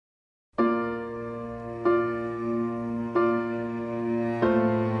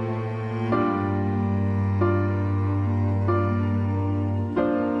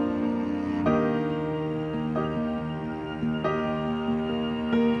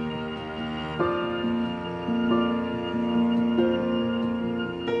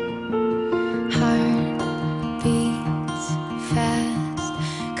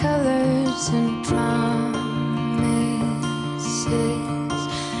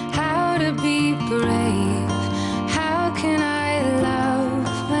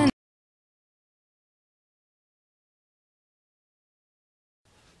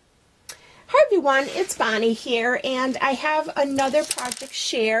everyone, it's Bonnie here, and I have another project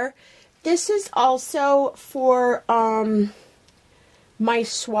share. This is also for my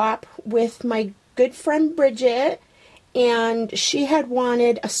swap with my good friend Brigitte, and she had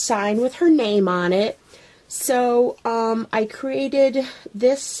wanted a sign with her name on it. So I created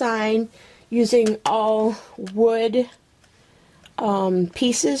this sign using all wood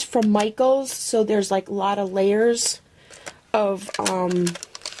pieces from Michael's. So there's like a lot of layers of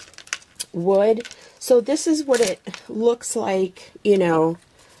wood. So this is what it looks like, you know.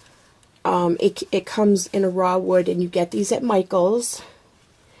 It comes in a raw wood, and you get these at Michael's.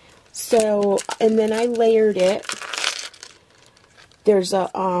 So, and then I layered it. There's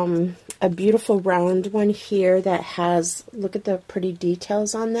a beautiful round one here that has, look at the pretty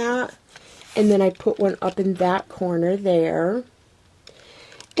details on that. And then I put one up in that corner there.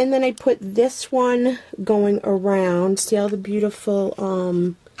 And then I put this one going around. See all the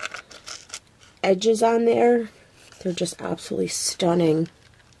beautiful edges on there? They're just absolutely stunning.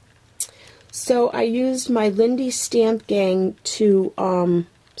 So I used my Lindy Stamp Gang to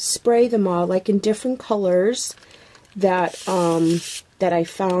spray them all, like in different colors that that I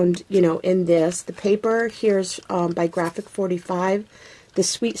found, you know, in this. The paper here's by Graphic 45, the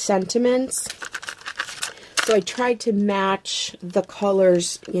Sweet Sentiments. So I tried to match the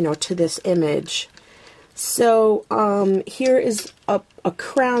colors, you know, to this image. So here is a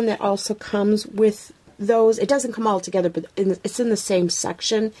crown that also comes with those. It doesn't come all together, but it's in the same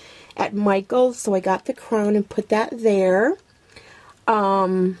section at Michael's. So I got the crown and put that there.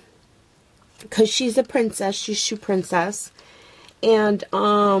 Because she's a princess, she's Shoe Princess. And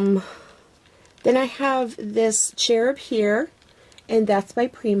then I have this cherub here, and that's by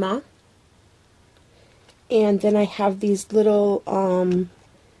Prima. And then I have these little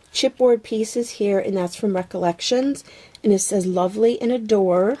chipboard pieces here, and that's from Recollections. And it says Lovely and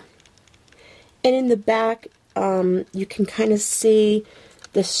Adore. And in the back, you can kind of see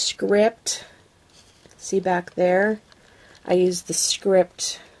the script. See back there? I used the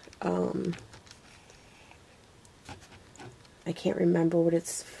script. I can't remember what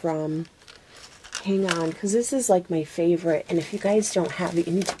it's from. Hang on, because this is like my favorite. And if you guys don't have it,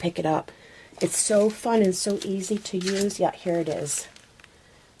 you need to pick it up. It's so fun and so easy to use. Yeah, here it is.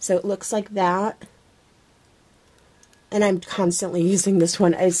 So it looks like that. And I'm constantly using this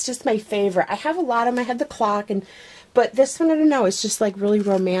one. It's just my favorite. I have a lot of them. I had the clock, but this one, I don't know, it's just like really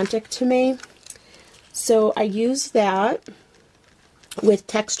romantic to me. So I use that with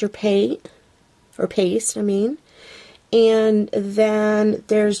texture paint, or paste, I mean. And then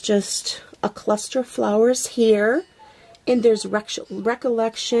there's just a cluster of flowers here. And there's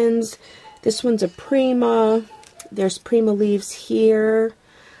Recollections. This one's a Prima. There's Prima leaves here.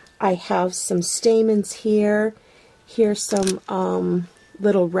 I have some stamens here. Here's some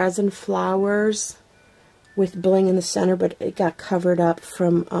little resin flowers with bling in the center, but it got covered up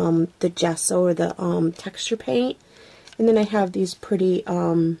from the gesso or the texture paint. And then I have these pretty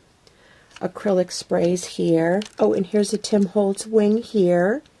acrylic sprays here. Oh, and here's a Tim Holtz wing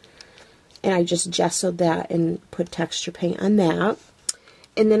here. And I just gessoed that and put texture paint on that.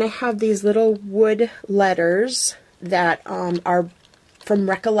 And then I have these little wood letters that are from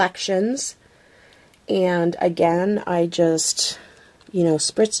Recollections. And again, I just, you know,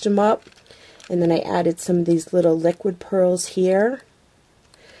 spritzed them up. And then I added some of these little liquid pearls here.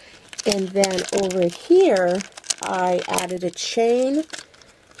 And then over here, I added a chain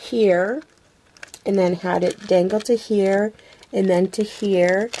here. And then had it dangle to here. And then to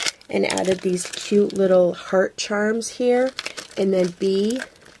here. And added these cute little heart charms here. And then B.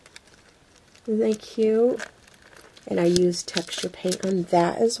 Isn't that cute? And I used texture paint on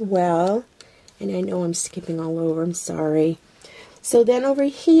that as well. And I know I'm skipping all over, I'm sorry. So then over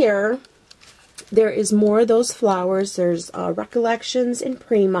here, there is more of those flowers. There's Recollections in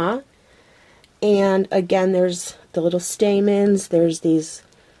Prima. And again, there's the little stamens. There's these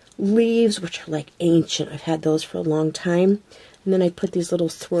leaves, which are like ancient. I've had those for a long time. And then I put these little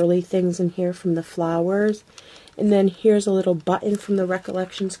swirly things in here from the flowers. And then here's a little button from the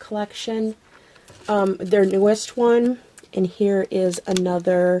Recollections collection. Their newest one. And here is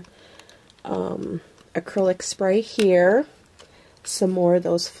another acrylic spray here. Some more of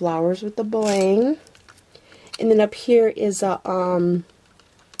those flowers with the bling. And then up here is a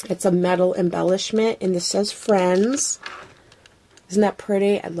it's a metal embellishment, and this says Friends. Isn't that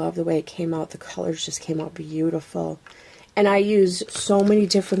pretty? I love the way it came out. The colors just came out beautiful. And I used so many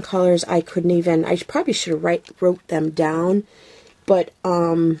different colors. I couldn't even, I probably should have wrote them down. But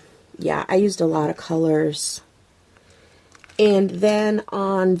yeah, I used a lot of colors. And then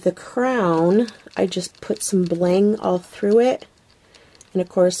on the crown, I just put some bling all through it. And of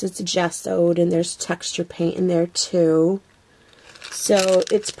course it's gessoed, and there's texture paint in there too. So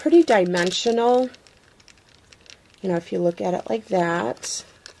it's pretty dimensional, you know, if you look at it like that.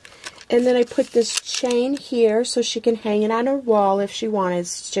 And then I put this chain here so she can hang it on her wall if she wanted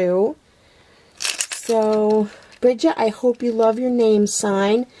to. So, Bridget, I hope you love your name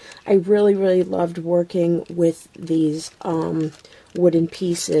sign. I really, really loved working with these wooden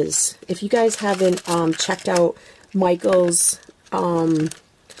pieces. If you guys haven't checked out Michael's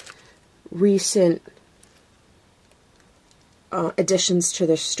recent additions to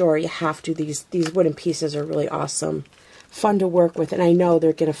their store, you have to. These wooden pieces are really awesome. Fun to work with, and I know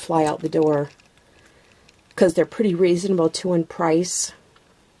they're going to fly out the door because they're pretty reasonable too in price.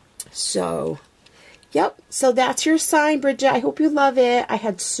 So, yep. So that's your sign, Bridget. I hope you love it. I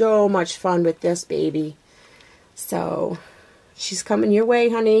had so much fun with this baby. So, she's coming your way,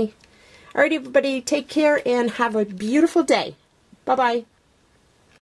 honey. Alright, everybody, take care and have a beautiful day. Bye-bye.